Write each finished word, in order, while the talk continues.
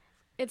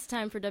It's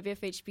time for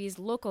WFHB's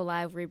Local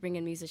Live, where we bring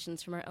in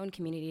musicians from our own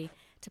community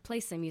to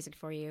play some music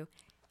for you.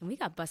 And we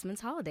got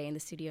Busman's Holiday in the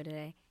studio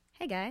today.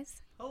 Hey,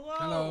 guys.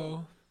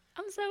 Hello.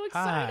 I'm so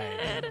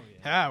excited. Hi.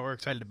 Yeah, we're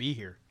excited to be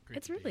here.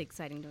 It's really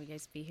exciting to you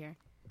guys be here.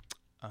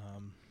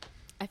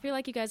 I feel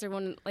like you guys are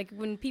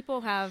when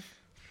people have,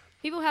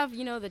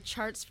 the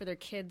charts for their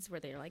kids where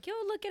they're like, yo,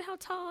 look at how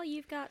tall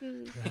you've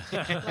gotten.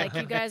 Like,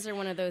 you guys are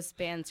one of those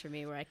bands for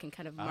me where I can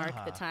kind of mark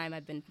the time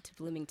I've been to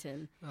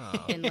Bloomington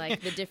in,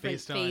 like, the different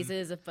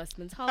phases of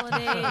Busman's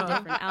Holiday,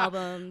 different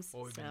albums.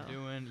 What we've been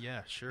doing.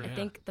 Yeah, sure. I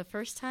think the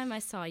first time I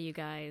saw you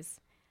guys,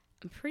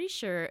 I'm pretty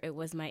sure it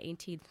was my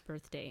 18th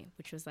birthday,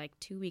 which was like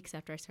 2 weeks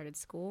after I started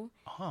school.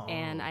 Oh.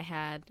 And I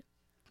had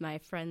my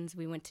friends,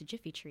 we went to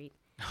Jiffy Treat.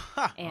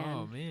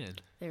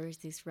 And there was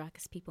these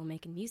raucous people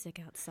making music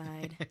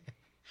outside,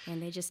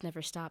 and they just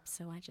never stopped,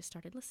 so I just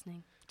started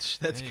listening.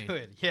 That's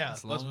good. Yeah,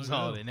 Busman's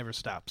Holiday never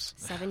stops.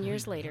 7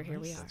 years later, here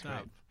we are.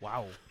 Stop.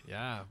 Wow.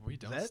 Yeah, we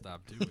don't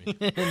stop, do we?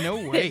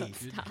 No way.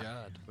 Good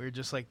God. We're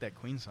just like that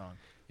Queen song.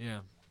 Yeah.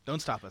 Don't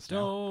stop us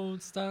now.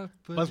 Don't stop.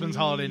 Busman's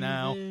Holiday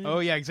now. Oh,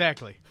 yeah,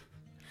 exactly.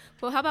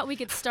 Well, how about we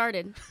get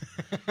started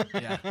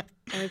Yeah.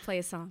 and we play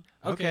a song?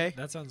 Okay.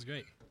 That sounds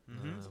great.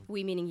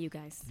 We meaning you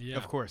guys. Yeah.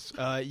 Of course.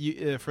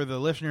 For the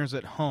listeners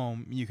at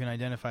home, you can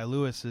identify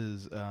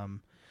Lewis's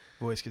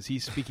voice because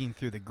he's speaking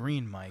through the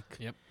green mic.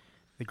 Yep.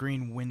 The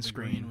green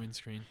windscreen. The green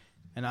windscreen.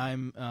 And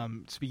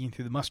I'm speaking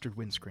through the mustard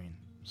windscreen.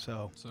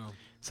 So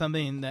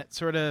something that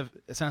sort of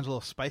sounds a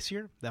little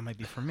spicier, that might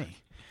be for me.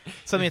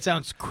 Something that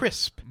sounds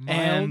crisp. Mild,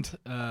 and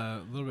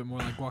a little bit more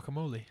like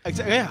guacamole.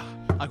 Exactly. Yeah.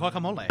 Like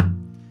guacamole.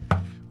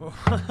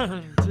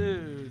 1,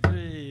 2,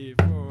 3,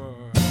 4.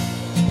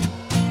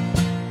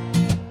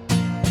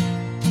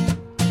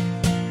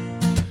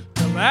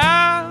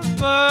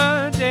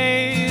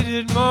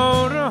 Dilapidated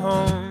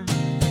motorhome,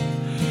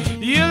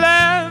 you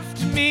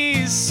left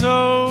me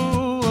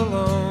so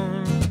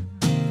alone.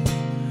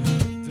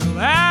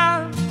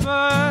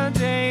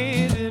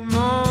 Dilapidated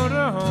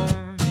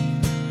motorhome,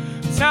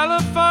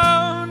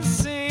 telephone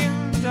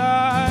sing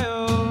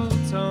dial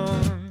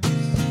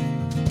tones,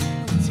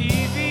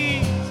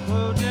 TVs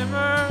glow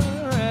dimmer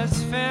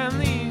as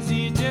families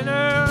eat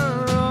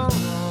dinner alone.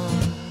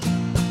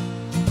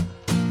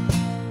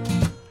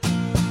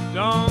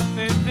 Don't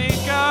they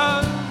think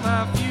of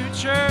my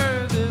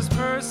future, this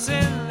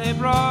person they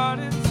brought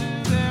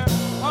into their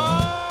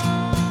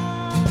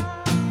home?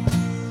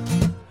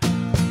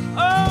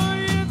 Oh,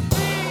 you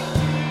think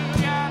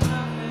you got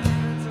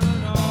nothing till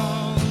it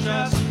all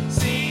just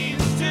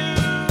seems to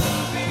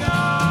be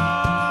gone.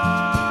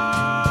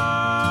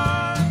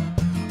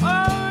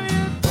 Oh,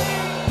 you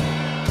think you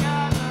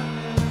got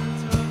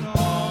nothing till it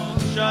all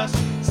just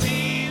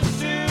seems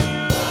to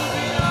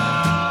be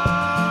gone.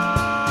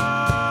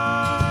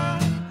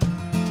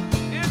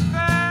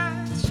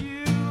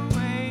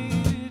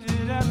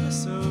 Infatuated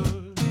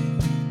episode,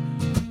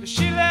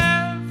 she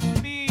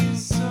left me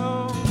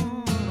so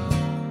alone.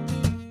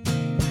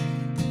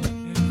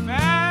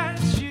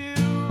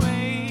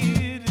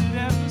 Infatuated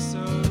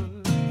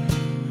episode,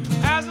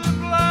 as a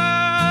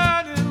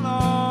blood and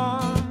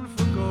long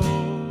for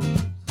gold.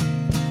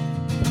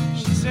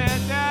 She said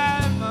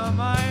that my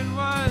mind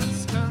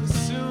was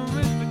consumed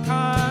with the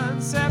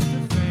concept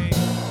of fame.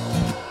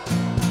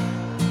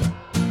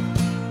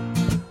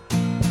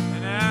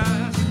 And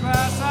as the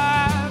glass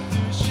I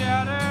threw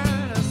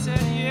shattered, I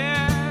said,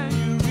 yeah,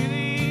 you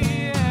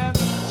really have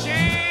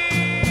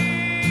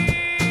changed.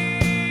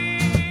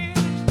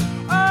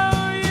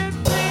 Oh, you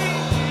think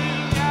you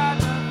got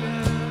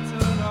nothing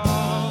till it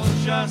all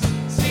just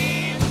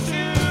seems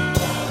to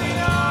be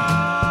gone.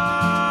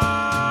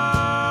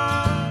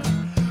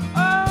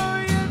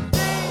 Oh, you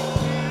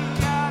think you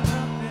got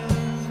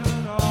nothing till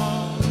it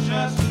all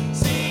just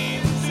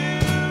seems to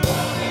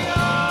be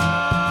gone.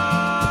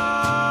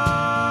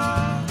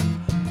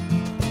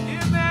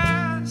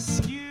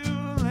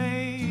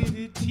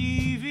 Emasculated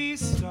TV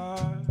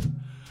star,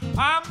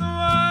 I'm the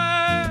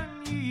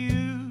one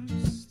you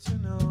used to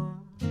know.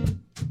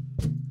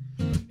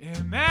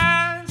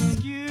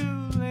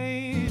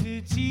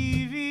 Emasculated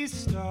TV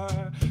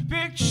star,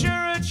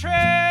 picture a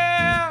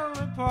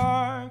trailer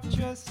park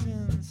just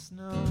in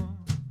snow.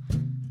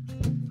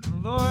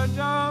 Lord,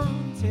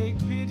 don't take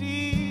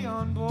pity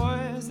on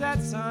boys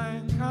that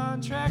sign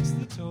contracts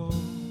that told.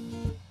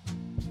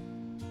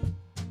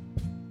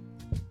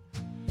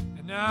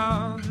 And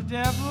now the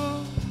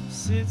devil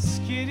sits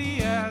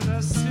kitty as I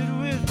sit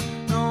with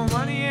no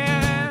money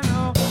and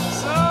no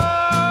soul.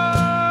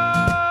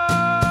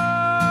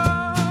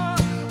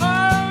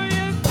 Oh,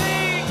 you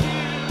think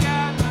you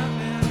got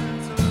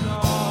nothing till it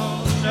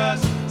all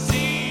just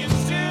seems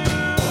to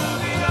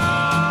be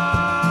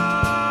gone.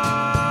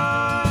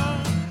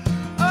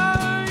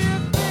 Oh, you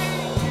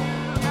think you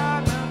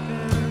got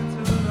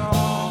nothing till it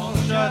all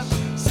just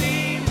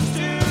seems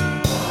to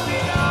be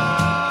gone.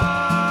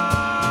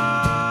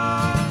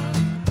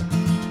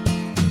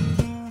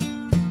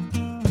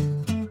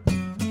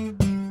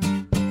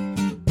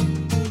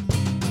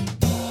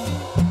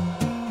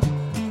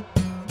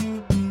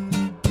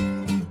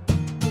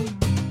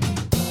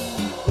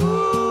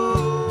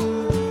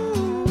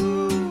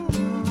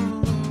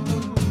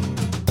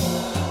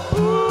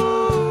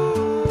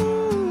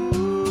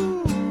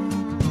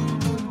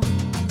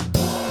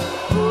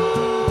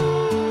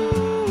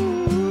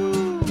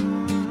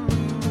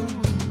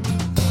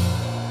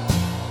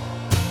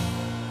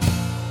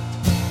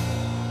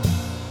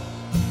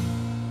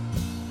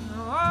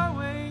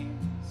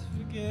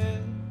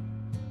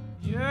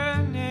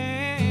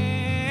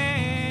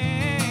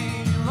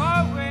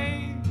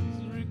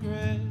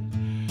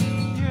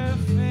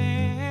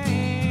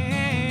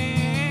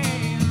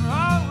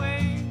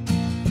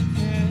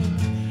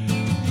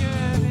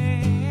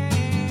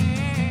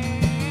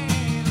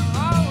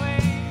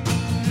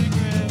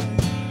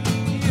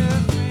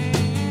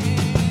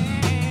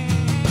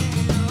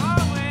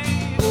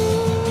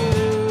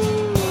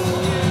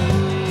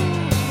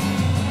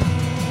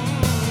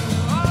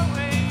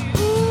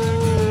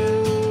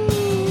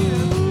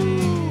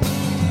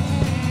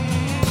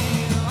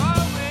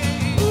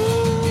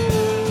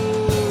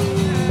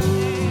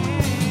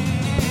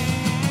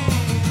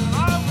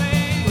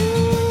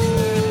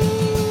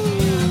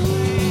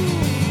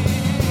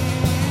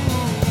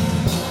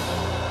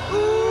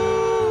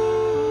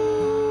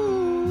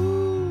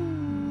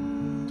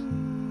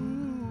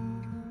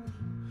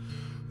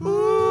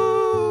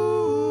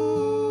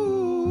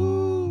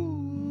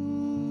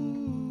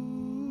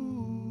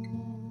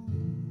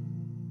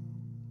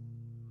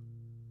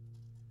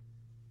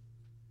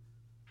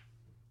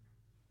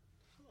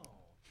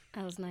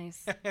 was nice.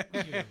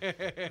 Thank you.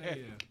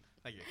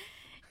 Thank you.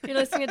 You're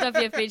listening to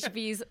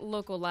WFHB's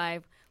Local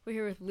Live. We're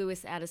here with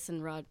Lewis and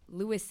Addison Rogers.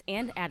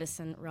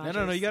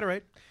 No, you got it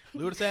right.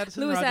 Lewis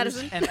Addison Lewis Rogers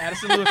Addison. and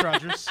Addison Lewis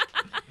Rogers.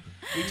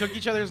 We took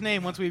each other's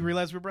name once we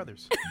realized we were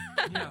brothers.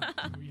 Yeah,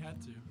 we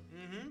had to.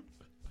 Mm-hmm.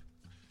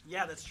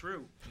 Yeah, that's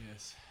true.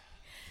 Yes.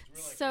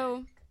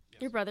 So,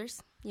 you're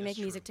brothers. You That's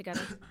make music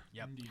together.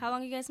 Yep. Indeed. How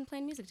long have you guys been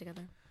playing music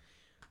together?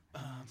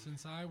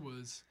 Since I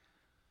was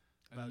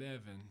 11.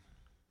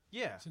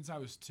 Yeah. Since I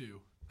was 2.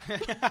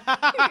 Got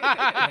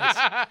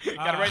it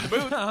right in the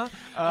booth.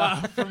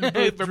 From the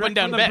booth. We're putting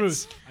down from the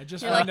bets. booth. I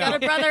just You're like, found got a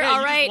out. brother? You All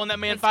just right. won that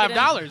man Let's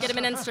 $5. Get him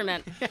an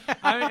instrument.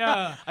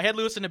 I had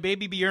Lewis in a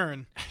baby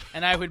Bjorn,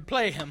 and I would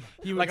play him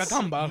like a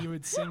tumbler. He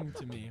would sing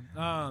to me.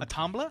 A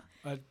tumbler?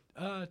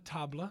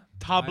 Tabla.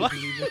 Tabla? I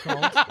believe they're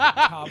called.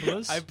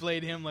 Tablas. I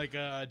played him like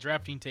a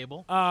drafting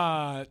table. No,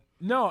 I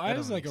That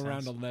was doesn't like make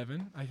around sense.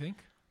 11, I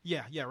think.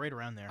 Yeah, right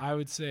around there. I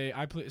would say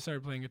I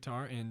started playing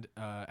guitar, and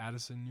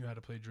Addison knew how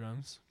to play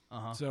drums.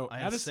 Uh-huh. So I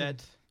had Addison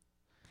said,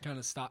 kind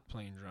of stopped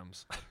playing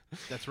drums.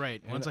 that's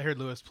right. Once I heard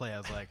Lewis play, I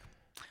was like,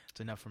 it's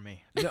enough for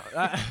me. No,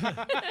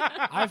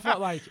 I felt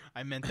like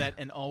I meant that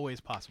and always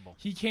possible.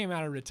 he came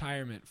out of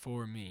retirement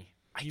for me.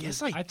 I He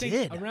guess was- I think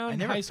did. around I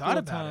never high thought school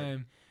about it.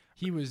 time,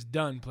 he was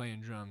done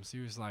playing drums. He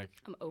was like,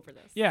 I'm over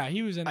this. yeah,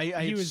 he was.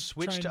 I was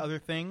switched trying- to other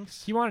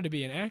things. He wanted to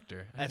be an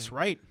actor. I That's think.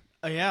 right.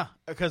 Yeah,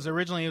 because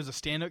originally he was a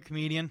stand-up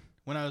comedian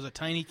when I was a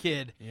tiny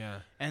kid, Yeah,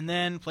 and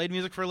then played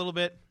music for a little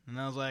bit, and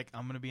I was like,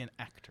 I'm going to be an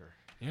actor.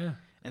 yeah.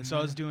 And so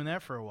I was doing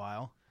that for a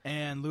while,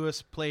 and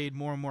Lewis played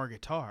more and more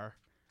guitar.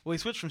 Well, he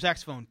switched from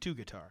saxophone to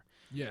guitar,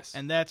 Yes.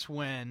 and that's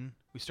when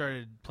we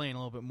started playing a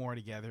little bit more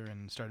together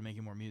and started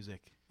making more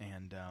music.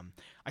 And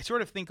I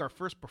sort of think our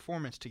first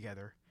performance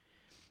together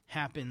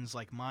happens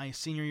like my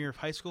senior year of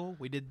high school.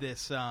 We did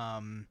this...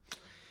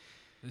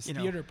 this you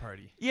know, theater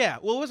party. Yeah,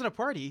 well, it wasn't a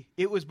party.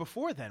 It was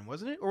before then,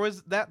 wasn't it? Or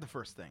was that the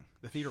first thing?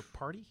 The theater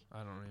party? I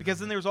don't know. Because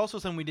then there was also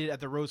something we did at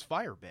the Rose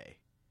Fire Bay.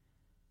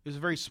 It was a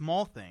very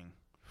small thing.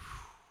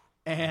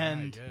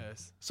 And I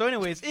guess. so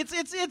anyways,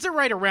 it's a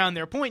right around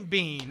there. Point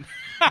being,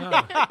 No.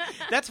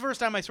 that's the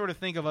first time I sort of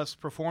think of us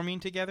performing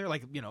together,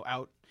 like,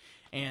 out.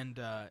 And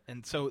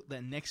so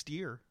the next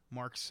year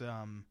marks,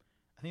 I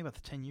think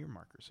about the 10-year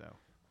mark or so.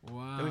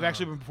 Wow. That we've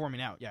actually been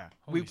performing out, yeah.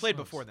 Holy We played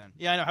smokes. before then.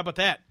 Yeah, I know. How about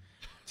that?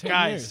 10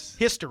 Guys, years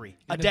history.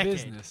 in A the decade.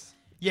 business.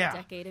 Yeah.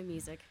 Decade of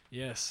music.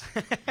 Yes.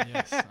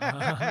 Yes.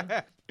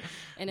 Uh-huh.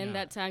 And in Yeah.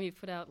 that time, you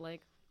put out,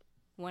 like,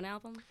 one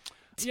album?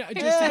 Yeah,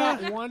 just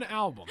about one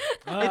album.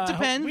 It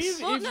depends.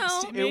 Well,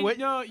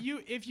 no.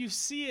 If you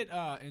see it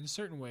in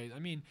certain ways, I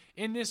mean,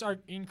 in this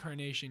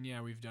incarnation,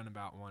 yeah, we've done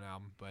about one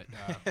album, but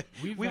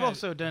we've had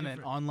also done an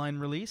different- online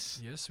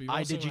release. Yes, we've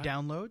also iDigi had-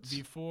 downloads.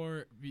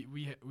 Before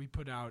we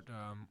put out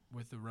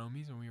with the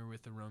Romies when we were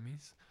with the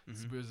Romies.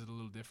 It was a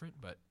little different,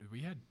 but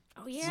we had.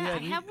 Oh, yeah,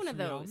 I have one of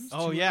 3 those. albums,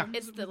 Oh, 2 yeah. albums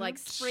It's that the, we've like,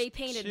 done?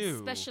 spray-painted 2.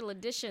 special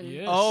edition.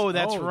 Yes. Oh,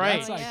 that's right.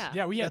 That's like, Yeah.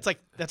 yeah, we had.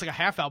 That's like a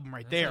half album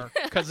right there like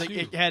because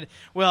it had.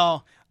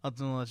 Well, I'll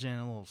let you in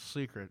a little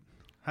secret.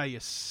 How you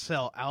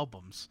sell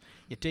albums?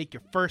 You take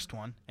your first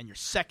one and your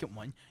second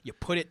one, you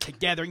put it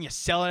together and you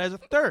sell it as a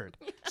third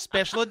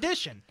special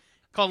edition.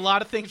 Called a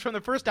lot of things from the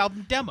first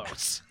album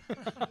demos.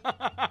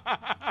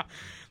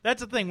 That's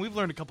the thing. We've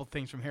learned a couple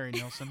things from Harry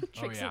Nilsson.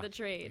 Tricks yeah. of the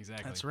trade.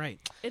 Exactly. That's right.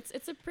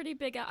 It's a pretty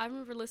big. I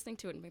remember listening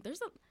to it and being,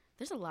 there's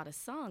a lot of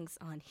songs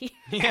on here.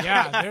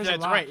 Yeah, there's a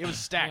that's lot. right. It was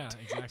stacked.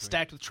 Yeah, exactly.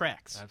 Stacked with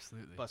tracks.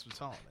 Absolutely. Plus, it was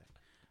holiday.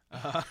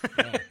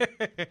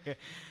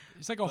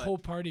 It's like a whole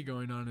party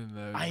going on in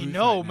the. I booth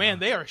know, right man. now.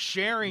 They are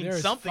sharing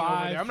There's something over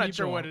 5 there. I'm not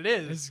sure people. what it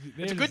is.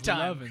 They're It's a good just time.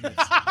 loving this.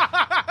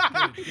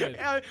 Good.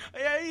 Yeah,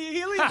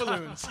 helium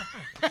balloons.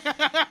 Well,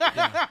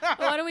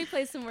 why don't we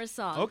play some more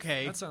songs?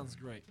 Okay. That sounds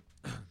great.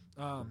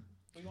 What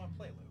do you want to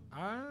play,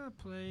 Lou? I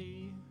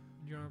play.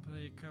 You want to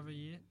play a cover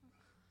yet?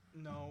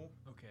 No.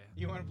 Okay.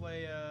 You want to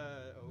play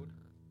Ode?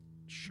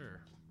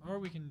 Sure. Or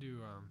we can do.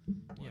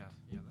 Yeah,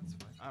 that's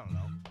fine. I don't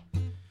know.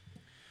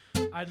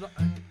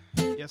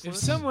 Yes, If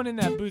Lewis? someone in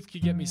that booth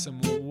could get me some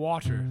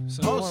water.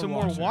 Some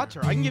more water.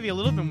 I can give you a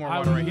little bit more I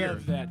water would right here.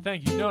 love that.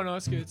 Thank you. No,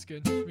 it's good. It's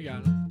good. We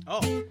got it.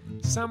 Oh.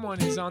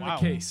 Someone is on Wow.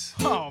 the case.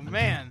 Oh,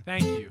 man.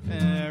 Thank you.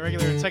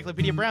 Regular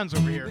Encyclopedia Browne's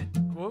over here.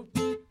 Whoa.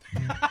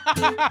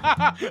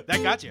 That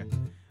got you.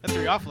 That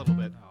threw you off a little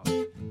bit.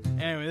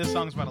 Anyway, this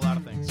song's about a lot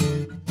of things.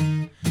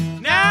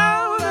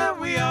 Now that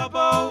we are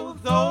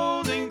both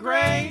old and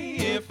gray,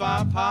 if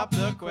I pop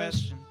the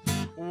question,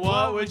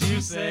 what would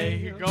you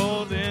say,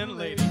 golden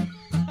lady?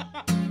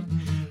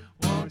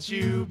 Won't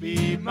you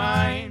be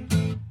mine?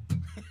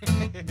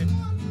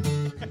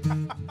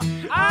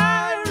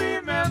 I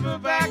remember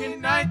back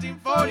in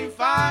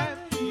 1945,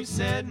 you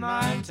said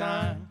my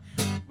time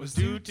was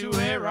due to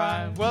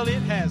arrive. Well,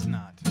 it has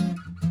not.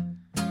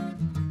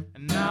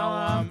 And now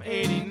I'm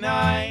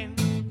 89.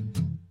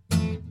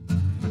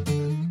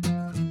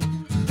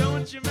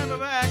 Don't you remember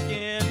back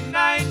in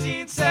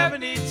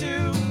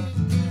 1972,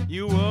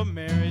 you were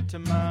married to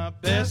my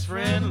best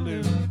friend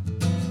Lou.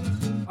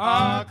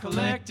 Our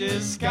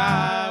collective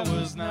sky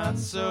was not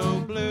so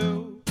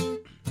blue.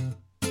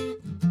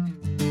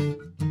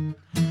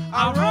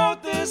 I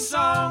wrote this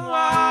song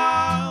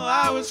while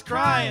I was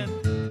crying.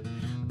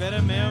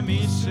 Better marry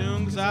me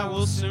soon, 'cause I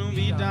will soon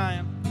be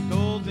dying.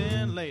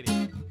 Golden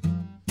lady,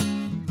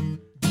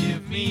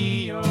 give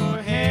me your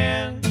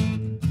hand.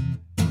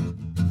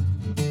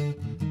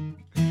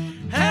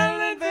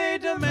 Helen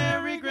Veda,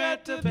 Mary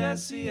Greta,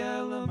 Bessie,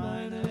 Ella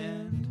Minor,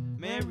 and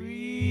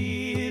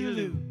Mary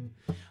Lou.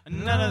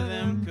 None of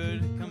them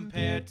could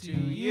compare to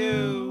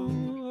you.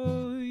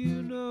 Oh,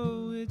 you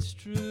know it's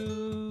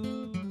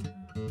true.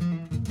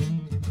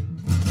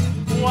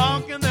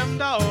 Walking them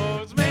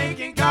dogs,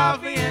 making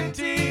coffee and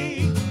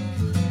tea.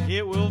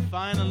 It will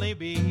finally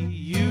be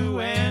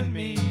you and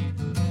me.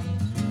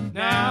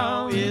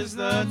 Now is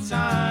the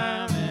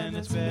time, and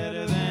it's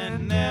better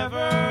than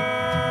ever.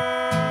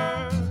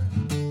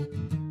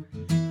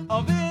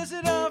 I'll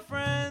visit our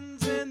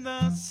friends in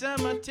the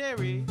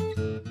cemetery.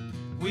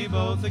 We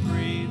both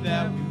agree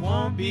that we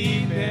won't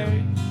be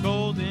buried.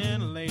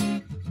 Golden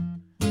lady,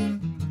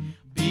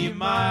 be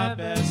my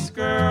best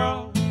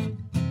girl.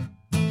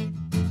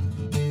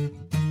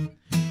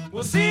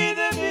 We'll see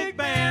the big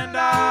band,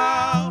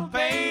 I'll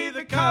pay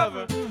the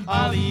cover.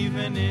 I'll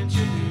even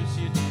introduce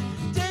you to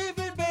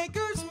David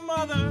Baker's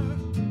mother.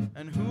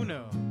 And who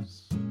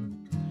knows,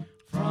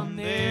 from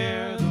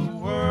there the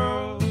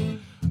world.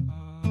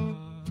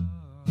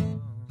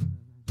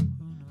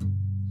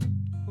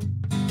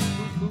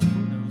 Who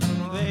knows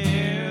from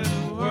there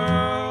the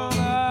world.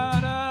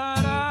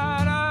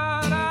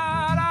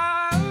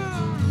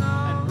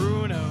 And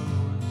who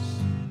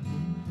knows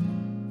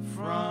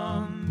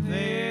from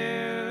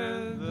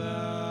there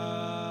the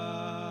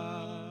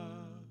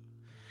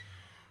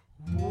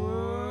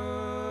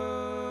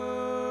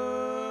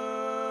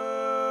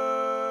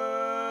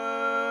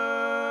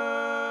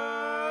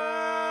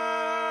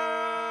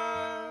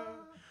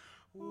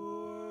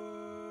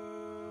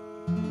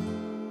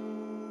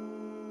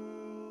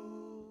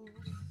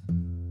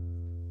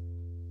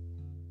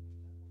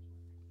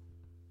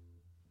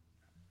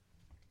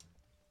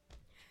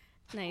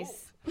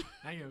Nice.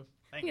 Thank you.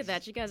 Look at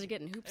that. You guys are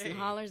getting hoops and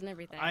hollers and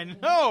everything. I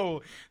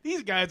know.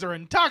 These guys are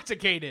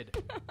intoxicated.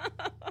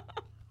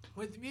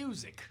 With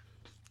music.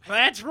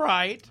 That's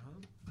right.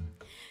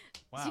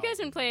 Wow. So you guys have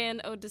been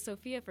playing Ode to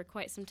Sophia for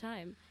quite some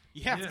time.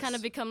 Yeah. It's kind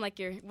of become like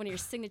one of your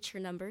signature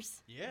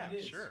numbers. Yeah, It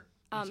is. sure.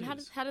 How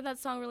did that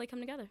song really come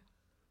together?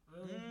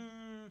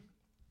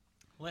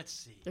 Let's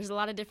see. There's a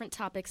lot of different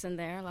topics in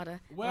there, a lot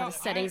of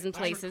settings and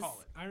places.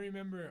 I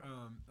remember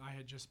I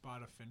had just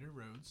bought a Fender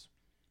Rhodes.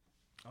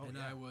 And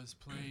I was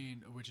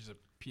playing, which is a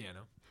piano,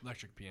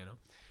 electric piano.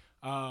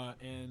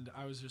 And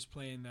I was just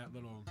playing that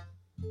little,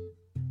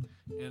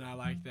 and I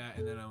liked that.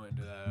 And then I went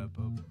to that,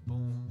 boom,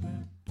 boom,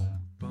 boom,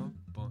 boom,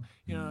 boom.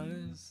 You know,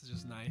 it's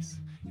just nice.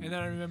 And then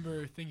I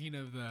remember thinking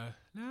of the,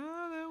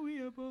 now that we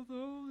are both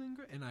old and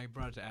great. And I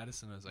brought it to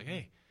Addison. I was like,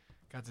 hey,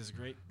 got this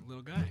great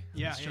little guy.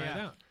 Yeah, Let's try it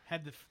out.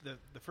 Had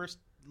the first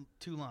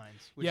two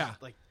lines. Which Yeah.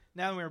 Is like,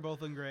 now that we are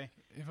both in gray.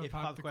 If I If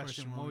popped popped the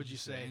question, what would you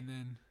say? And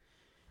then,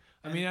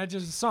 I mean, the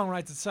song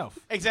writes itself.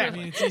 Exactly.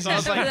 I mean, it's easy. So I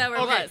was like, That where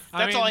it okay, was.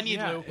 that's all I need,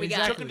 yeah, Lou. We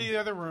got Took it. him to the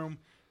other room,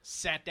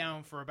 sat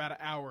down for about an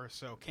hour or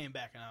so, came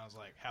back, and I was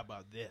like, how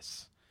about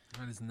this?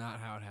 That is not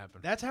how it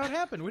happened. That's how it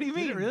happened. What do you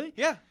mean? Did it really?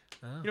 Yeah.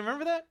 Oh. You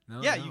remember that?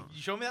 No, yeah, no. You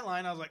showed me that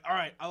line. I was like, all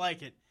right, I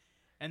like it.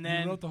 And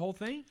then You wrote the whole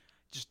thing?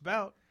 just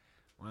about.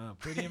 Wow,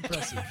 pretty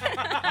impressive.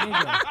 There you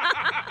go.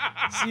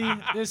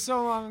 See, this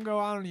so long ago,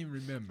 I don't even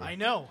remember. I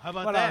know. How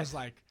about But that? I was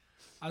like,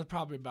 I was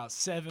probably about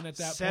 7 at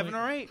that 7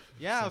 point. or 8.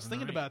 Yeah, I was 7 or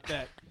thinking 8. about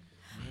that.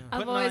 I've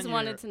Putting always on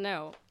wanted your- to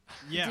know.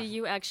 Yeah. Do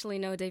you actually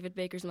know David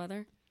Baker's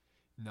mother?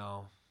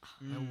 No,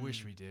 I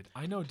wish we did.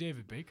 I know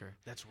David Baker.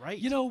 That's right.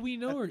 You know, we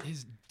know her.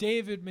 His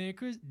David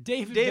Baker's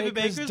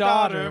Baker's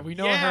daughter. We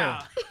know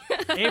yeah. her.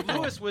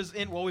 April Lewis was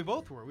in. Well, we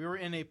both were. We were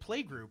in a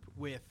play group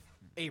with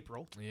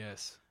April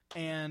Yes.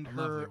 and I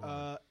love her that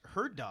one.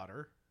 her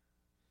daughter,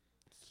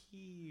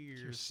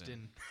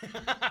 Kirsten.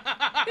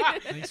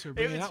 Thanks for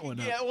bringing that one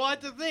up. Yeah, well,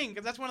 that's the thing,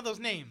 because that's one of those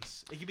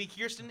names. It could be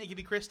Kirsten. It could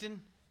be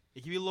Kristen.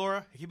 It could be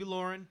Laura. It could be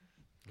Lauren.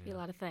 Could be a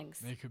lot of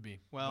things. It could be.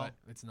 Well, but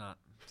it's not.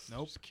 It's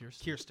Nope. just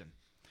Kirsten. Kirsten.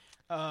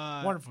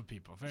 Wonderful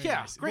people. Very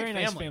yeah, nice. great very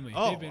nice family. family.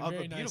 Oh, They've been a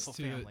very nice beautiful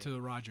family. to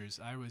the Rogers.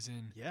 I was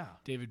in Yeah,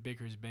 David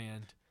Baker's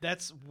band.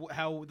 that's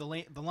how the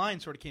line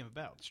sort of came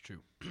about. It's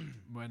true.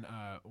 when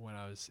I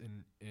was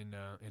in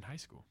high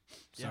school.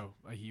 So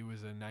he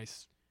was a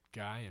nice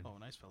guy and Oh,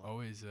 nice fellow.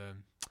 always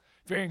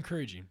very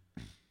encouraging.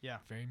 Yeah.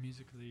 Very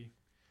musically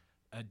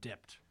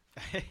adept.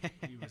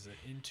 He was an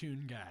in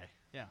tune guy.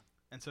 Yeah,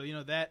 and so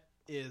that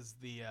is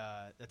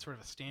that's sort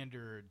of a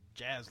standard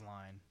jazz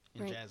line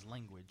in Right. jazz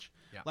language.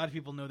 Yeah. A lot of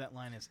people know that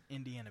line as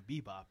Indiana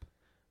bebop,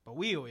 but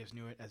we always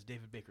knew it as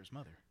David Baker's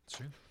mother. It's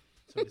true.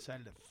 So we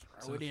decided to throw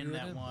So it in threw it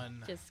that in.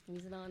 one. Just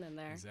squeeze it on in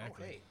there.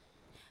 Exactly. Okay.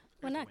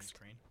 What There's the next?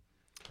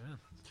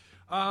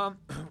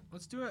 windscreen.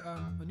 Let's do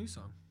a new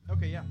song.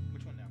 Okay, yeah.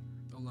 Which one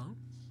now? Alone?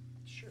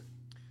 Sure.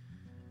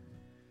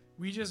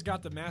 We just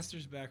got the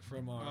masters back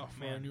from our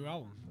man. new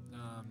album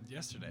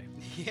yesterday.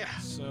 Yeah.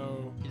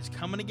 So It's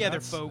coming together,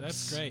 folks.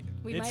 That's great.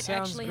 We It might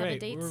sounds actually great. have a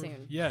date We're-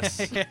 soon.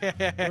 Yes.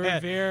 We're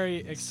very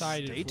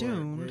excited Stay for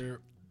tuned. it.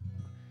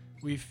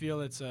 We feel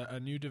it's a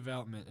new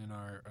development in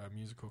our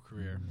musical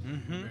career.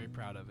 Mm-hmm. We're very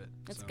proud of it.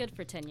 That's so. good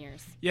for 10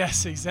 years.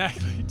 Yes,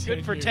 exactly.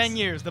 Good for 10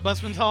 years. The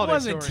Busman's It holiday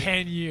wasn't story.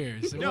 10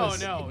 years. It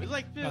was No. It was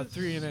like about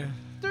 3 and a...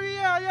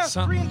 yeah,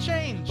 something. 3 and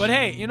change. But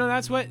hey,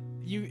 that's what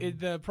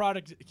the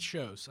product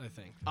shows, I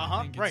think. Uh-huh,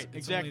 I think right, it's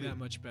exactly. only that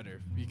much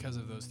better because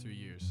of those 3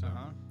 years. So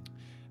Uh-huh.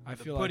 I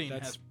The feel pudding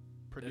like that's has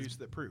produced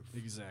the proof.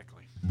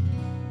 exactly. All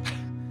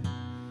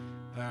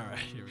right,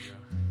 here we go.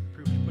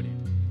 Proof the pudding.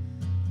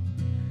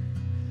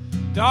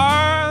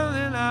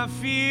 Darling, I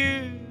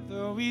fear,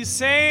 though we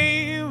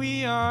say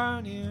we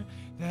are near,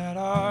 that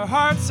our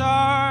hearts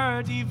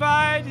are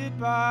divided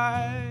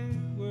by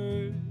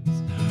words.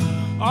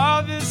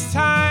 All this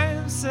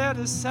time set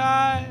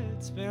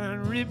aside,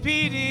 spent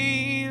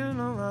repeating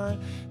a line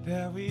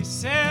that we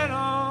said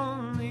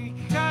only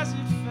 'cause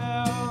it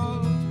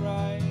felt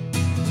right.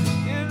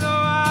 You know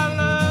I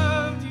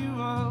loved you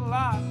a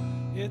lot.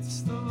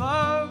 It's the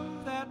love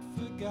that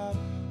forgot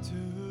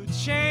to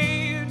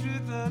change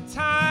with the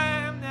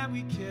time that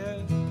we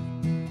kept.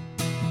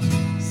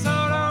 So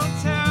don't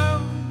tell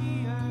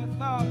me your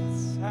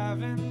thoughts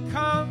haven't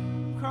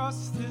come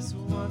across this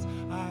once.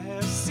 I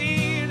have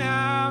seen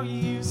how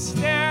you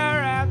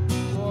stare at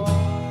the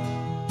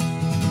wall,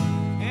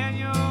 and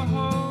you're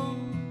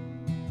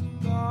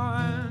holding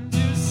on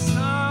to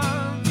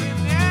something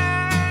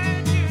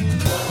that you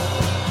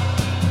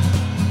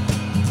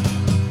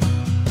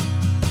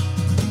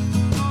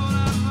hold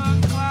up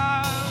a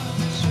cloud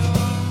to show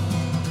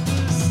the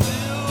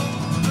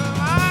silver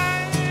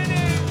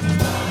lining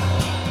through.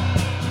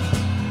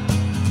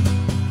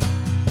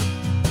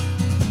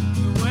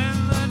 When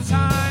the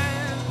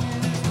time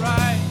is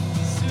right,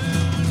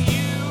 soon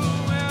you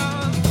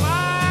will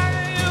fly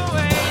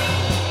away.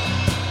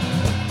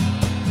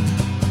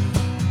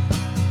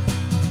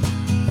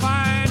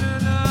 Find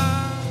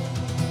another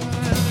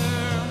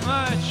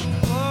much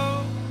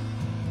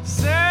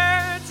closer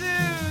to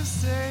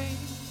say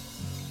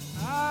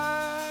I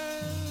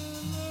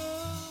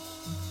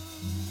love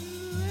you,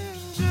 and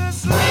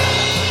just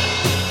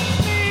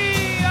leave me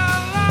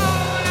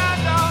alone. I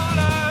don't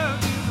love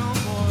you no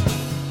more.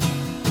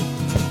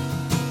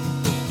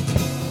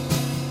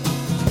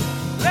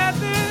 Let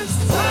this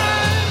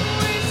time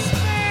we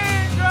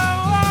spend grow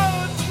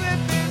old,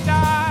 slip and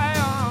die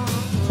on the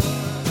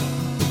floor.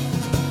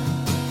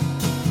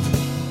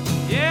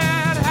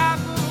 Yeah, half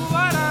of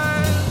what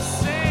I'm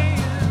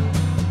saying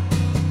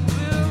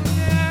will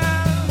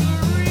never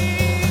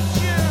reach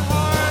your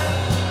heart.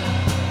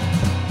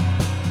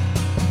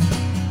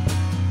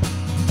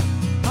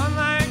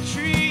 Unlike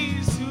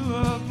trees who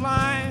are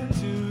blind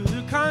to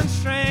the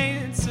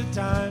constraints of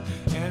time,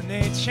 and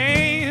they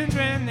change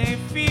when they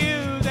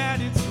feel that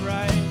it's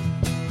right.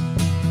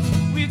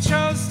 We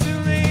chose to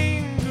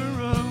linger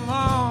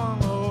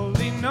along,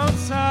 holding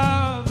notes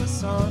of a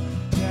song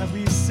that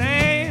we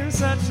sang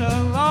such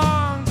a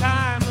long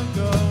time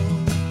ago.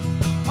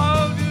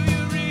 Oh, do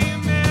you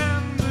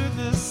remember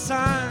the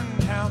sun?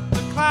 Count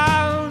the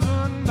clouds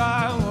one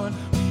by one.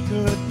 We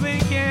could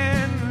blink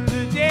and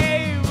the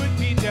day would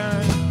be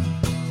done.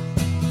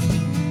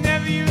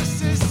 Never used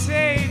to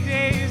say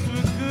days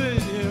were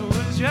good, it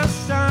was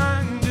just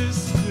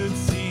understood.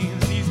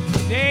 Seems these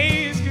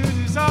days good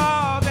is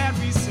all that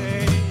we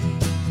say.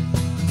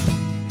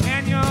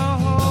 And you're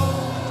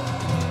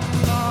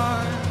holding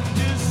on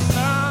to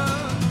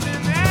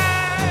something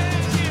that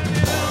you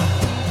knew.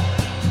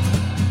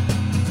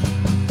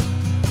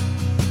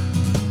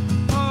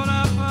 Hold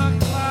up a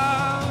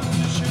cloud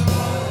to show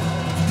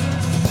the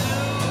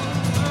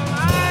silver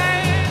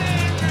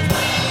lining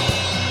through.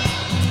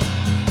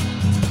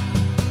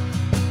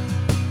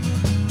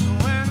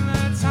 When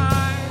the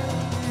time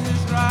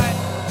is right,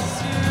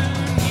 soon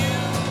you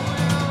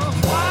will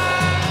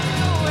fly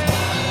away.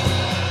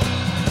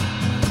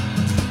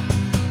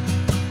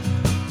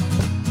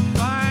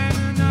 Find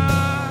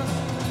another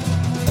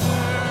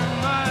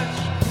much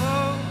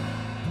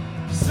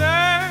closer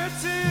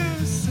to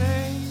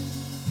say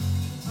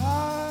I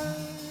love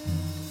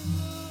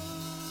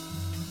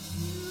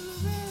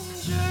you.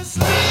 Just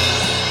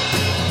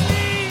leave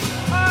me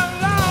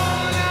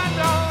alone. I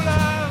don't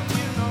love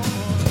you no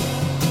more.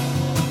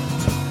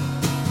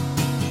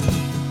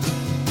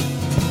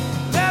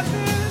 Let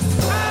this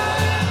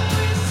time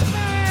we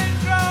spend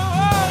grow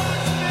old,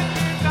 slip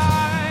and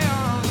die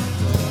on the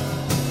floor.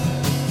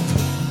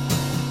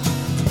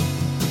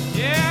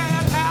 Yeah,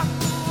 half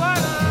of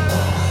what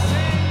I'm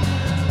saying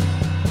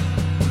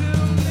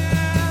will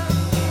never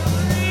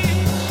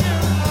reach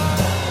your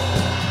heart.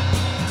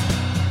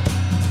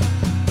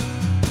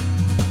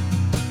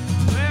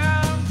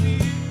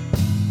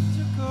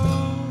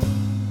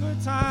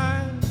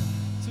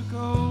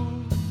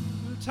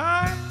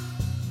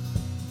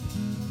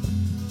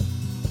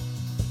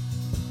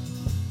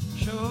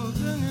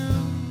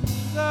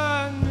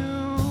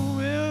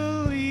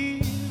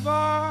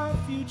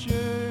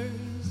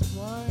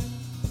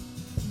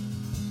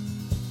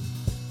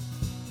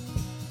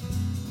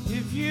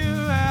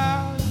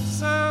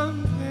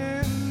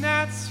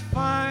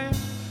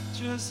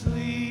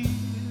 be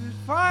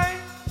fine.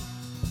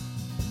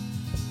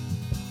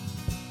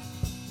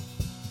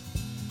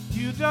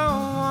 You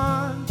don't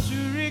want to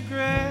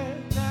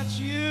regret that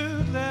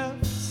you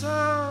left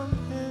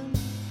something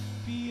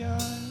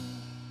behind.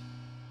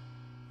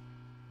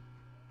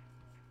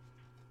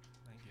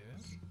 Thank you.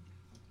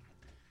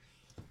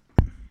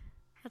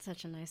 That's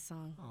such a nice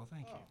song. Oh,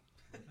 thank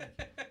you.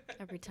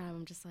 Every time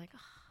I'm just like, oh.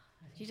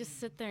 You just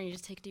sit there and you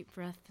just take a deep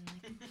breath and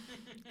like,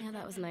 yeah,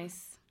 that was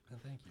nice.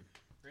 Thank you.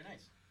 Very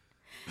nice.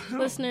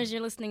 Listeners,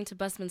 you're listening to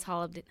Busman's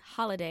Holiday.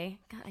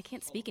 God, I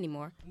can't speak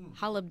anymore.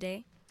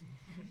 Holiday.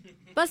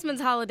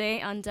 Busman's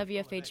Holiday on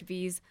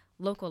WFHB's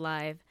Local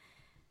Live.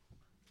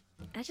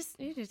 I'm just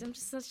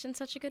in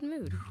such a good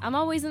mood. I'm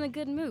always in a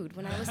good mood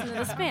when I listen to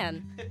this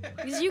band.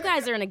 Because you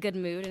guys are in a good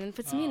mood and it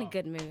puts me in a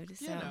good mood.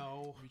 So. You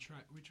know, We try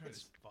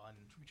it's to fun.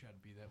 we try to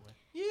be that way.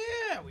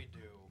 Yeah, we do.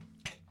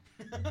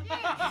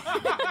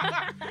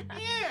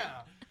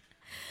 Yeah.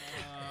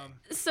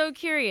 So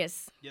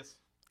curious. Yes.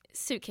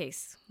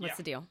 Suitcase. What's Yeah.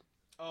 the deal?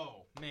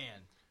 Oh,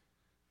 man.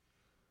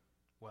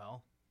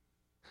 Well,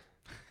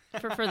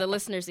 For the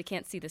listeners who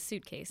can't see the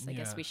suitcase, I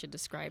guess Yeah. we should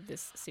describe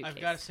this suitcase.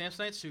 I've got a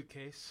Samsonite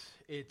suitcase.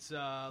 It's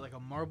like a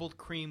marbled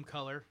cream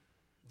color.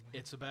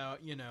 It's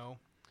about, to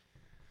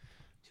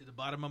the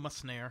bottom of my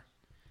snare.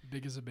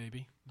 Big as a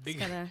baby. Big,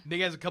 got a- big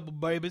as a couple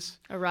babies.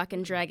 A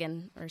rockin'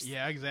 dragon.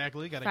 Yeah,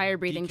 exactly. Got a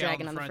Fire-breathing decal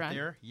dragon in on the front.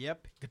 there.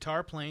 Yep.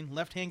 Guitar playing,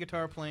 left-hand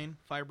guitar playing,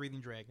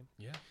 fire-breathing dragon.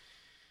 Yeah.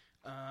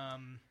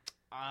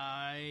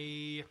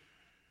 I,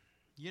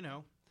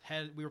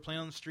 we were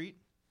playing on the street.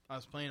 I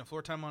was playing a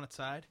floor time on its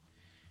side,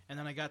 and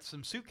then I got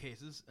some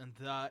suitcases and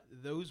thought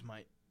those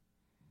might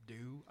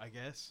do, I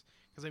guess,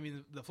 because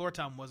the floor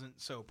tom wasn't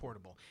so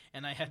portable,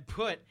 and I had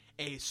put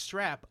a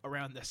strap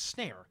around the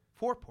snare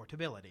for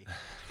portability,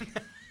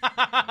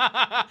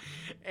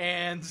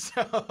 and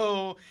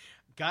so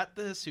got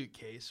the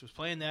suitcase. Was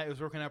playing that. It was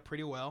working out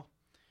pretty well.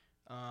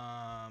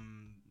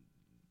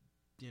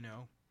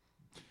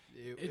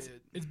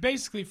 It's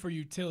basically for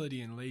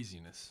utility and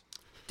laziness.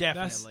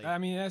 Definitely.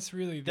 That's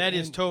really That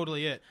is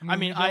totally it.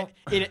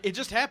 It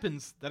just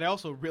happens that I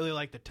also really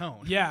like the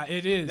tone. Yeah,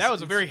 it is. That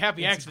was a very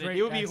happy it's a accident. great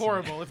It would be accident.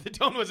 horrible if the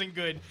tone wasn't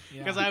good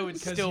because I would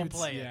still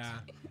play it. Yeah,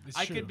 it's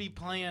I true. could be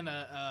playing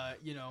a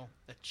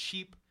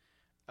cheap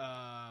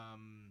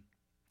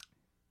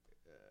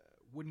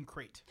wooden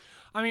crate.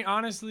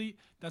 Honestly,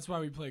 that's why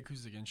we play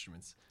acoustic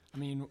instruments.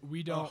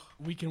 We don't.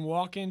 We can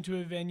walk into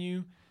a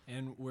venue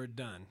and we're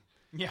done.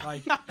 Yeah.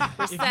 Like,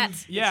 We're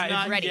set. yeah, It's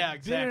not- ready. Yeah, been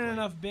exactly. in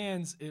enough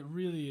bands, it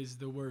really is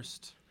the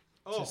worst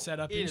to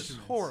set up it instruments.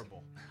 is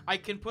horrible. I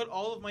can put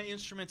all of my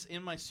instruments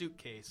in my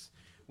suitcase,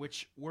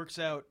 which works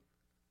out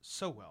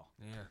so well.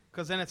 Yeah.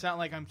 Because then it's not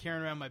like I'm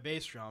carrying around my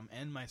bass drum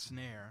and my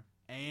snare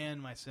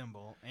and my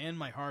cymbal and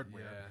my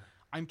hardware. Yeah.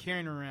 I'm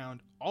carrying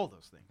around all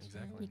those things.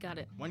 Exactly. You got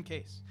it. One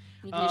case.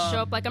 You can just show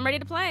up like I'm ready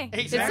to play. Did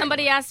Exactly.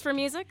 somebody ask for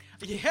music?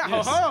 Yeah.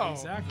 Yes, Oh,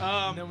 exactly.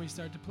 And then we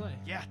start to play.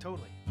 yeah,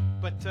 totally.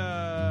 But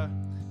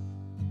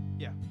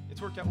yeah,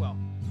 it's worked out well.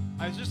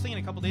 I was just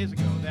thinking a couple days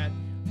ago that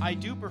I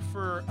do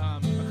prefer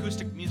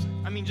acoustic music.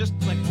 Just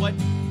like what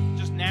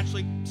just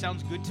naturally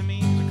sounds good to me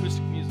is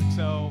acoustic music.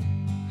 So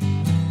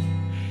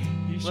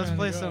let's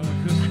play some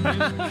acoustic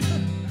music.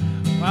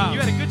 Wow. You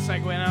had a good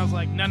segue, and I was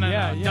like, no,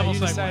 yeah, double you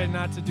segue. decided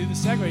not to do the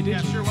segue, did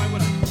Yeah, you? sure. Why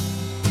would I?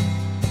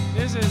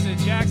 This is a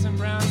Jackson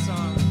Browne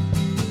song.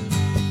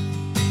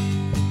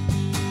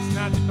 It's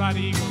not by the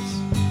Eagles,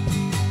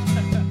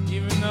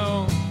 even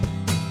though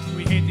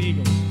we hate the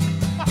Eagles.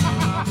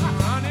 I'm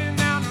running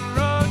down the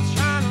road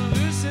trying to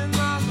loosen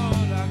my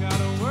load. I got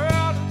a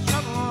world of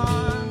trouble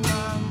on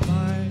my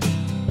mind.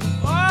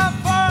 Oh,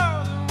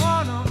 for the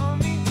one who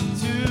owned me,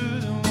 to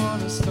the one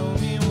who stole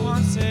me.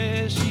 One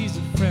says she's a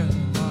friend of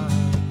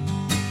mine.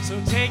 So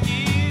take it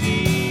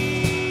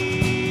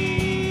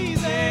easy,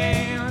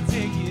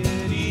 take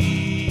it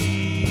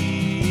easy.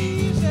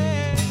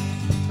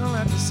 Don't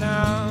let the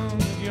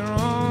sound of your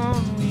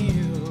own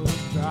wheels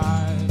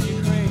drive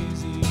you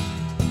crazy.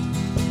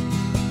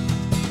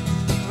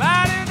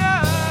 Light it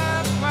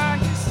up while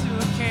you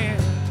still can.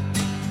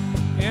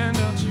 And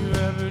don't you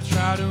ever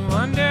try to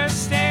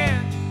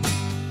understand.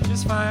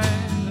 Just find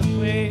a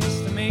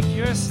place to make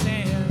your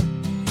stand.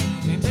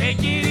 And take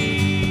it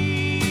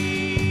easy.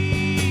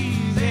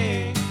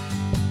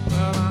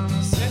 Well, I'm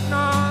sitting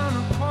on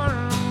a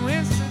corner in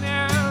Winston,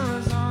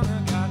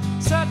 Arizona. Got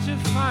such a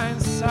fine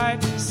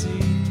sight to see.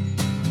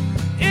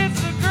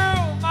 It's a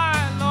girl, my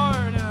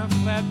lord, in a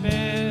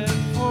flatbed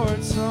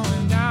Ford,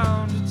 slowing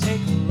down to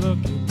take a look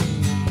at me.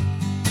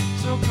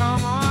 So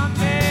come on,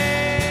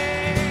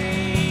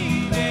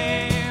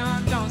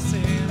 baby, don't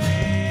say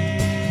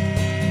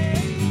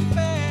baby.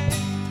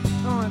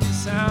 Don't let the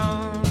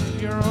sound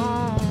of your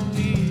own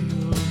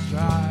wheels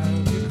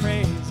drive you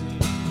crazy.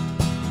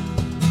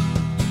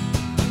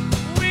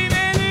 We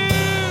may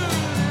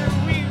lose and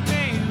we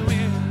may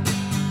win,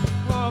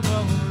 oh,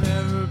 but we'll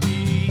never be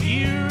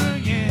here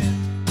again.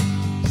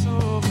 So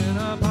open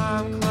up,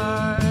 I'm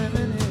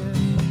climbing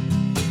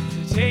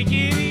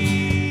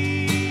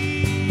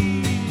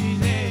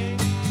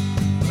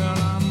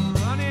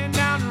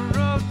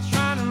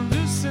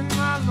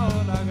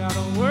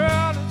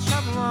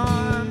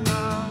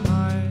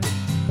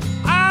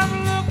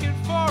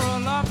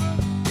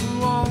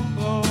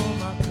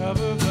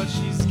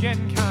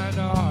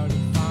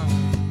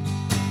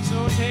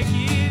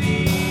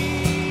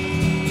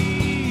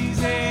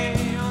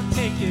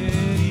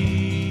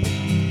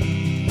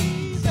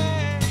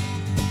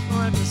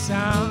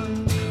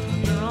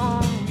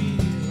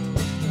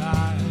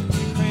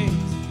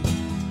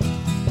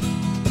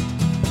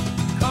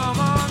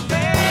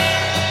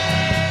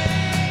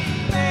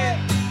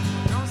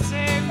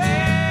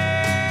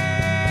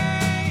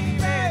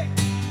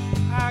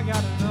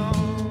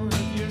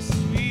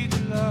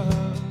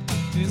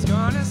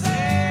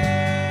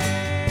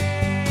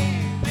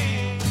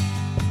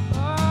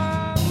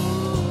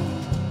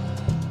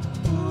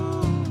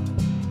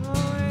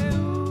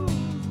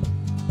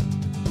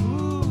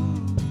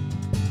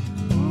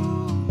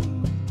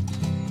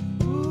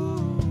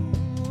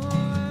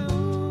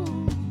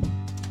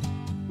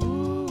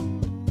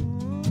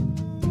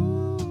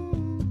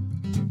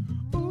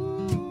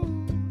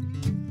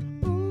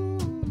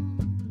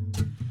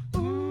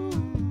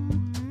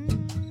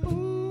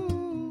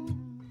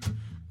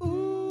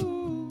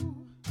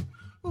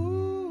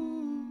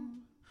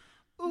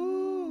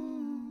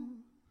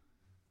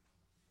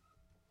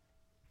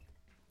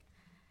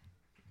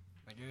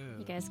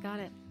You guys got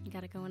it. You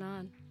got it going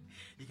on.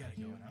 You got it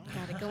going on.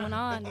 Got it going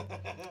on.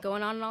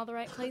 Going on in all the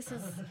right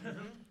places.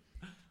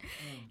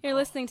 You're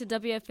listening to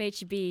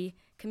WFHB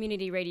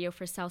Community Radio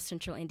for South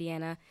Central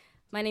Indiana.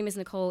 My name is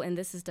Nicole, and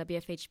this is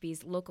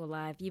WFHB's Local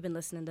Live. You've been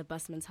listening to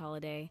Busman's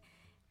Holiday.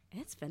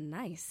 It's been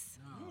nice.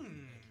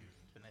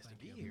 It's been nice to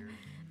be here.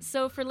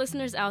 So for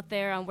listeners out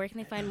there, where can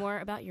they find more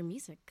about your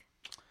music?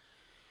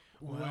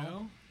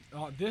 Well,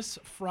 this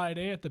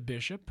Friday at the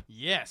Bishop.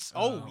 Yes.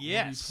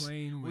 Yes.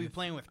 We'll be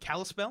playing with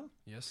Kalispell.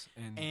 Yes.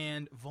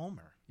 And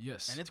Volmer.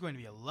 Yes. And it's going to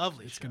be a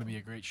lovely show. It's going to be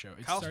a great show.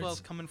 Kalispell's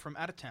coming from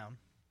out of town.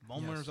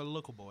 Volmer's a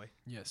local boy.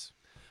 Yes.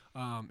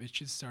 It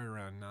should start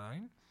around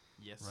 9.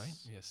 Yes. Right?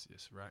 Yes,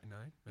 right,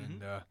 9.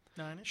 Mm-hmm.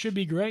 And 9-ish. should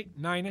be great,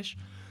 9-ish.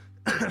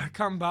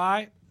 Come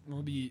by.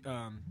 We'll be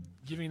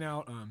giving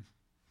out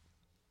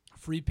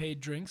free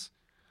paid drinks.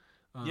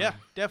 Yeah,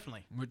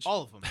 definitely. Which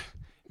all of them.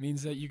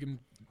 Means that you can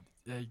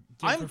get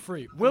it for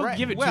free. We'll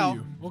give it to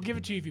you. We'll give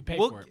it to you if you pay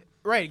for it.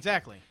 Right,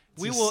 exactly.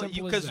 It's as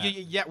simple as that.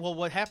 Yeah. Well,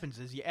 what happens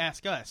is you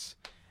ask us,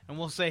 and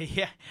we'll say,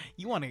 yeah,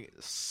 you want to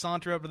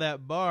saunter up to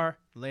that bar,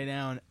 lay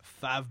down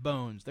 5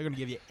 bones. They're going to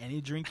give you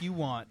any drink you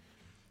want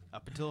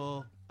up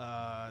until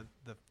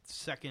the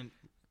second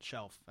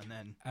shelf, and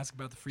then ask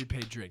about the free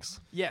paid drinks.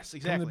 Yes,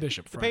 exactly. Come to the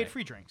Bishop the Friday. paid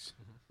free drinks.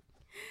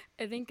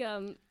 I think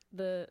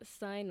the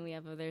sign we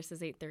have over there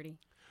says 8:30.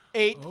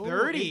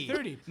 8:30.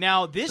 8:30.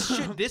 Now this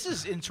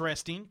is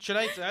interesting. Should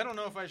I don't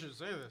know if I should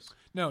say this.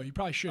 No, you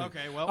probably should.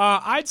 Okay, well,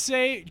 I'd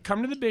say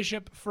come to the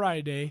Bishop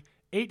Friday,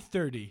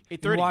 8:30.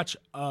 8:30. And watch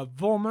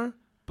Volmer,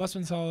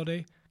 Busman's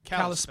Holiday,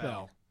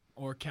 Kalispell.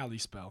 or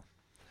Kalispell.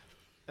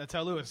 That's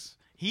how Lewis.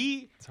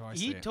 He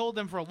told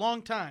them for a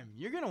long time,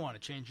 you're gonna want to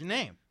change your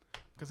name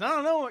because I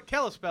don't know what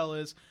Kalispell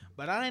is,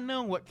 but I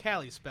know what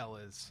Kalispell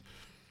is.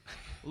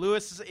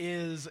 Lewis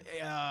is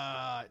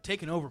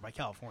taken over by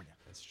California.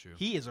 That's true.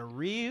 He is a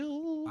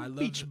real I love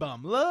beach it.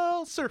 bum,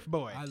 little surf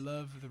boy. I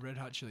love the Red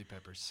Hot Chili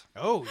Peppers.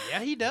 Oh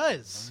yeah, he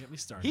does. Don't get me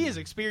started. He has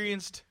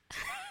experienced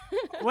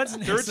What's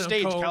third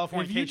stage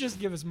California. If you just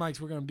give us mics,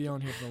 we're going to be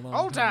on here for a long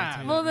Whole time.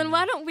 time. Well, then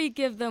why don't we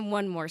give them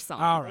one more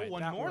song? All right,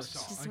 one that more works.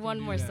 song. Just I can one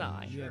do more that.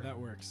 song. Yeah, that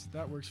works.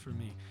 That works for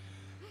me.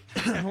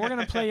 And we're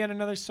going to play yet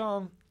another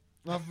song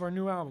off of our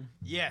new album,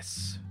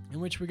 Yes. in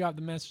which we got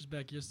the masters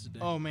back yesterday.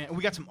 Oh man,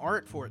 we got some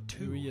art for it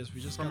too. Yes, we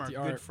just from got our the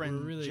good art. friend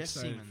We're really Jess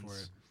excited Siemens for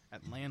it.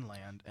 at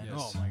Landland, and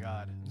Yes. oh my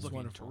God, It's looking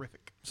wonderful.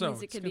 terrific. So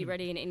Means it it's could be gonna-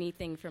 ready in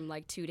anything from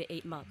like 2 to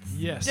 8 months.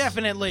 Yes,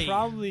 Definitely.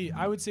 Probably,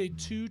 I would say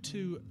 2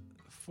 to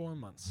 4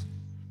 months.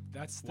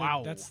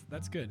 Wow. That's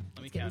good.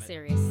 Let me It's getting count it.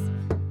 serious.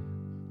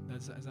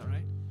 Is that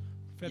right?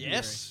 February.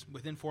 Yes,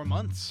 within 4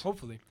 months.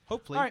 Hopefully.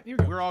 Hopefully. All right, here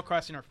we go. We're all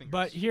crossing our fingers.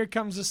 But here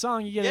comes the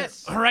song. You get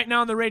Yes. it right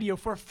now on the radio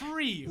for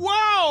free.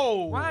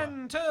 Whoa!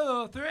 1,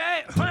 2, 3.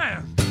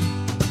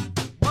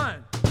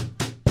 1,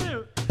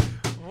 2,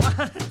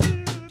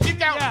 1. Keep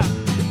counting.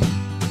 Yeah.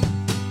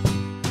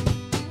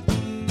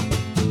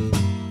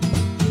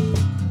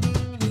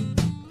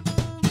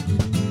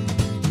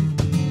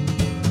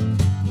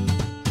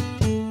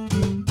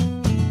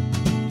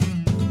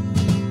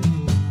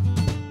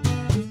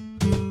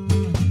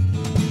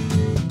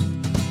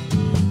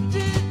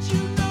 Did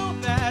you know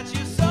that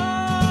you're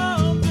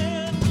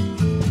something?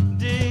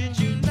 Did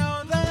you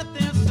know that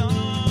there's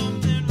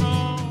something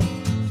wrong?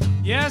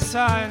 Yes,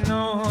 I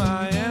know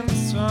I am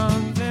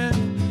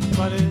something,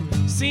 but it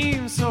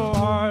seems so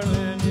hard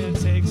when it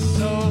takes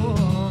so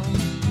long.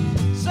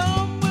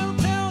 Some will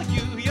tell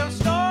you your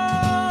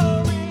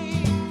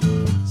story.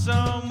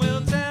 Some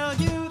will tell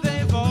you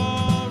they've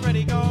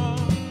already gone.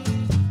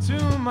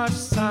 Too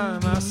much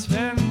time I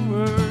spend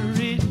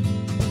worried.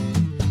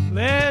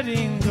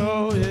 Letting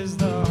go is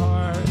the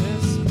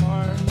hardest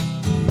part.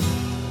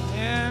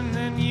 And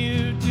then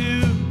you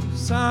do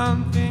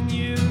something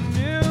you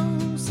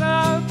knew,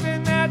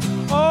 something that's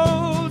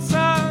old,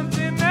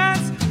 something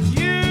that's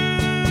you.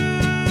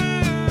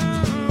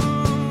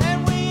 And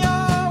we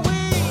are we.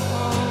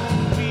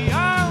 Oh, we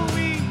are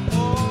we.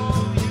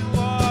 Oh, you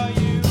are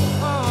you.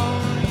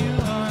 Oh, you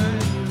are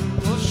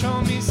you. Well,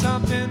 show me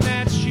something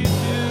that you do.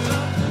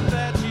 Something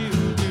that you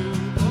do.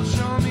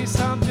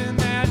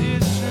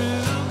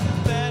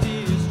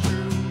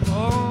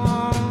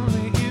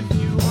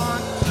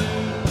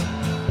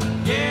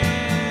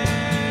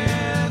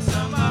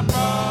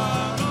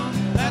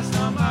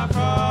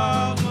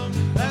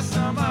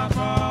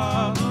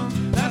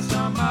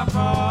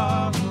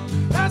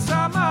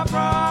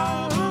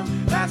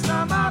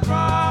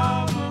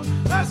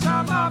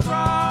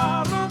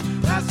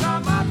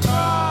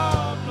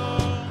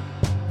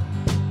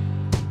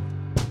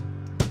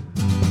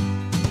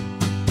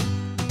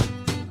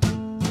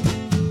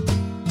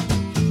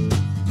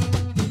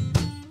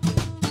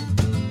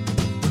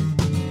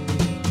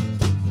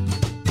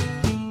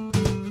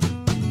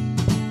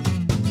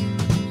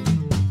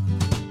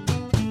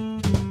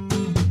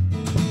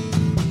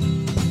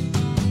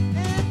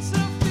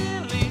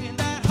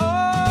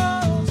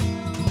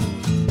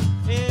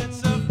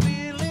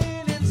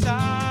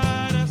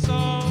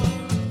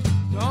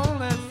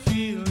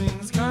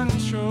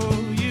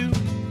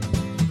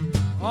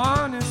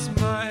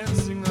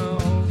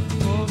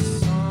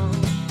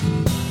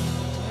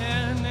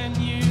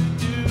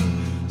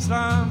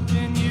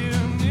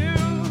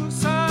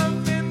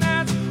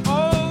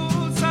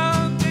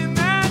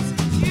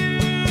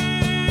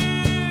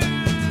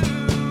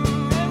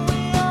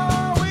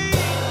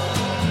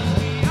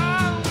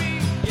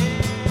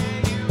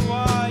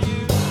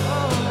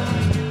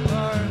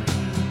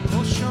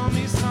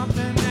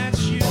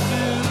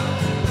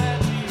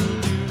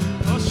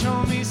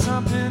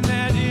 something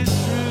that is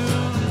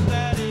true,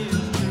 that is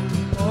true.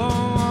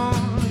 Oh,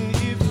 only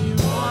if you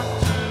want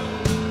to.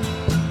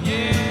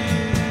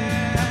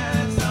 Yeah,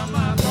 that's not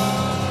my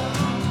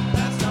problem.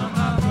 That's not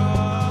my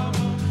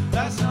problem.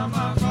 That's not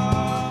my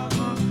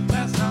problem.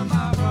 That's not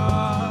my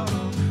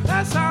problem.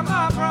 That's not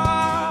my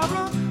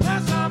problem.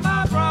 That's not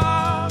my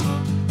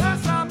problem.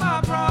 That's not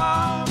my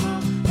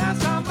problem.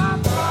 That's not my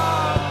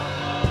problem.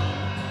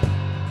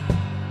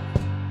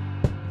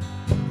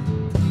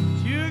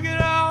 You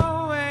could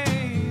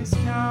always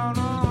count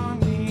on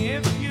me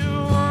if you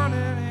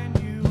wanted, and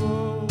you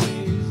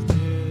always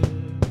did.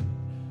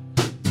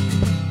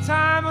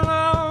 Time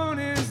alone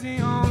is the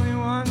only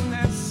one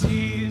that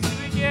sees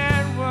we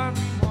get what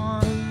we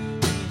want.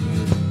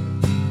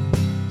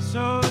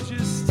 So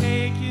just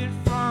take it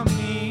from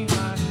me,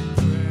 my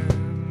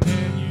friend,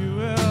 and you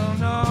will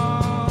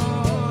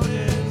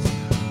notice.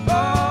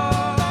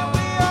 Oh, that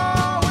we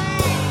are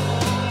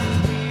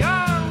weak,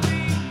 yeah,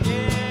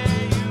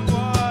 you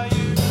are,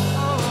 you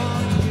are.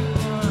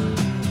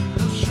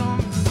 You'll show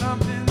me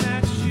something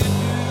that you do,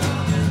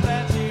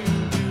 that you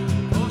do.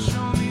 Oh,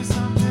 show me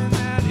something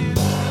that is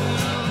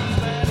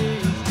true, that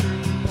is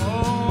true.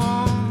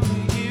 Oh,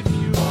 only if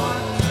you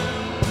want to.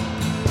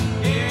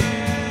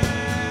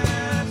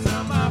 Yeah, that's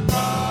not my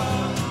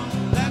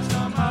problem. That's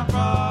not my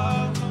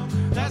problem.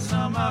 That's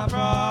not my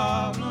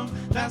problem.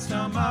 That's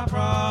not my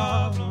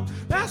problem.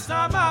 That's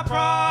not my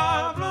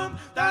problem.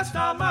 That's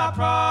not my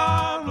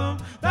problem.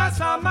 That's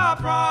not my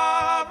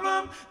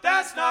problem.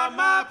 That's not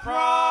my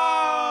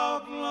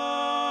problem.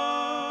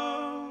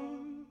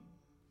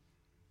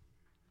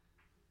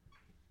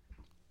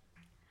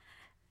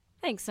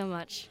 Thanks so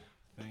much.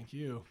 Thank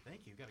you.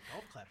 Thank you. Got a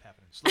golf clap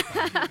happening. Slow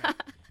down.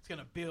 It's going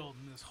to build,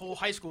 and this whole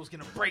high school is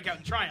going to break out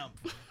in triumph.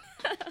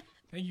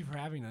 Thank you for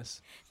having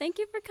us. Thank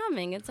you for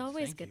coming. It's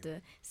always Thank good you.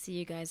 to see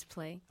you guys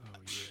play. Oh,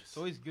 yes. It's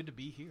always good to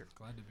be here.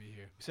 Glad to be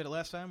here. We said it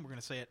last time. We're going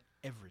to say it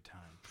every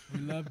time. We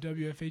love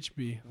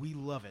WFHB. We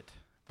love it.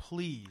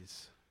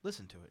 Please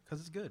listen to it because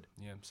it's good.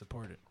 Yeah,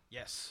 support it.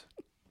 Yes.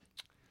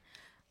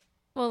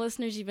 Well,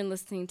 listeners, you've been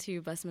listening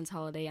to Busman's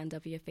Holiday on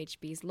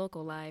WFHB's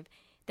Local Live.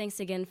 Thanks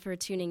again for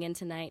tuning in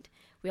tonight.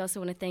 We also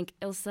want to thank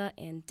Ilsa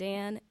and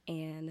Dan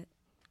and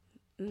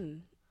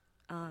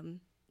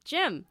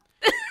Jim.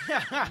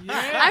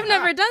 I've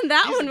never done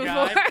that He's one the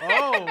guy. before.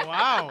 Oh,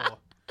 wow.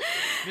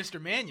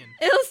 Mr. Mannion.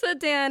 Ilsa,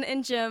 Dan,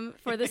 and Jim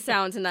for the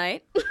sound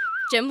tonight.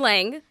 Jim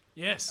Lang,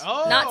 Yes.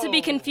 Oh. not to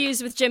be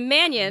confused with Jim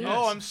Mannion,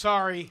 Oh, I'm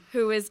sorry.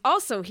 who is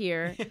also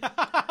here,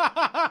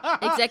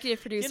 executive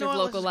producer You know of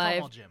what? Local Let's just call him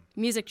Live, all Jim.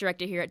 music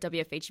director here at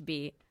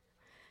WFHB.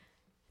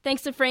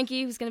 Thanks to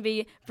Frankie, who's going to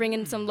be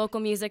bringing some local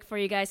music for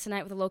you guys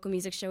tonight with a local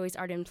music show he's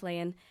already been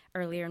playing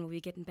earlier, and we'll be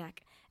getting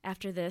back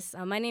after this.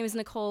 My name is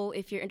Nicole.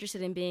 If you're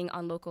interested in being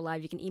on Local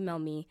Live, you can email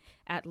me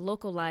at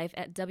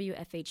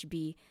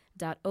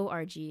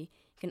locallive@wfhb.org. You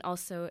can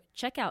also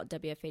check out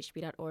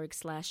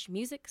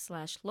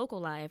wfhb.org/music/local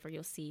live, where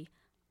you'll see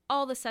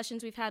all the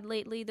sessions we've had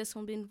lately. This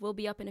one will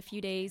be up in a few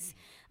days.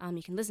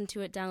 You can listen to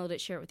it, download it,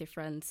 share it with your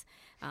friends.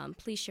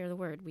 Please share the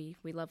word. We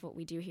love what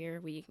we do here.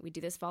 We do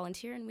this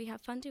volunteer, and we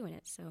have fun doing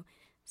it. So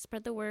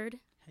spread the word.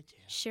 Heck yeah.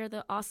 Share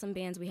the awesome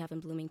bands we have in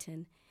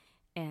Bloomington.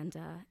 And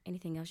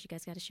anything else you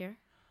guys got to share?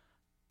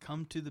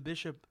 Come to the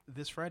Bishop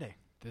this Friday,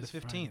 the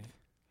 15th.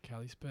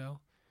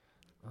 Kalispell.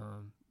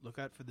 Look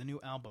out for the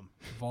new album.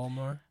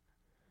 Volmar.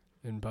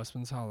 And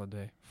Busman's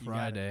Holiday. You got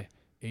Friday,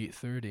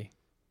 8:30.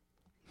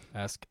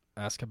 Ask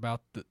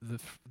about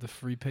the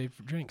free paid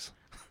for drinks.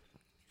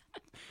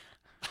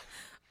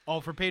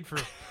 All for paid for.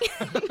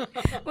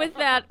 With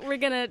that, we're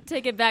going to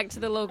take it back to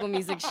the local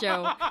music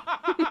show.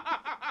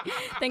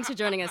 Thanks for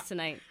joining us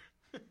tonight.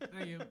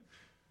 Thank you.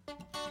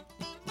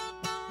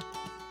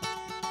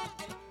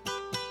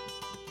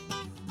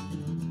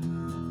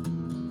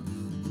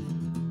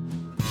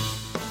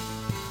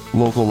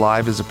 Local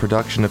Live is a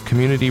production of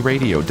Community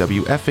Radio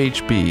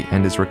WFHB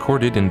and is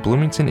recorded in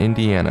Bloomington,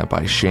 Indiana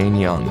by Shane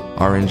Young.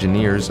 Our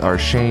engineers are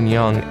Shane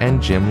Young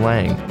and Jim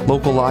Lang.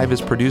 Local Live is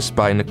produced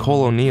by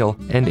Nicole O'Neill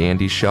and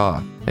Andy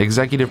Shaw.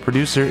 Executive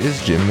producer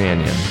is Jim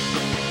Mannion.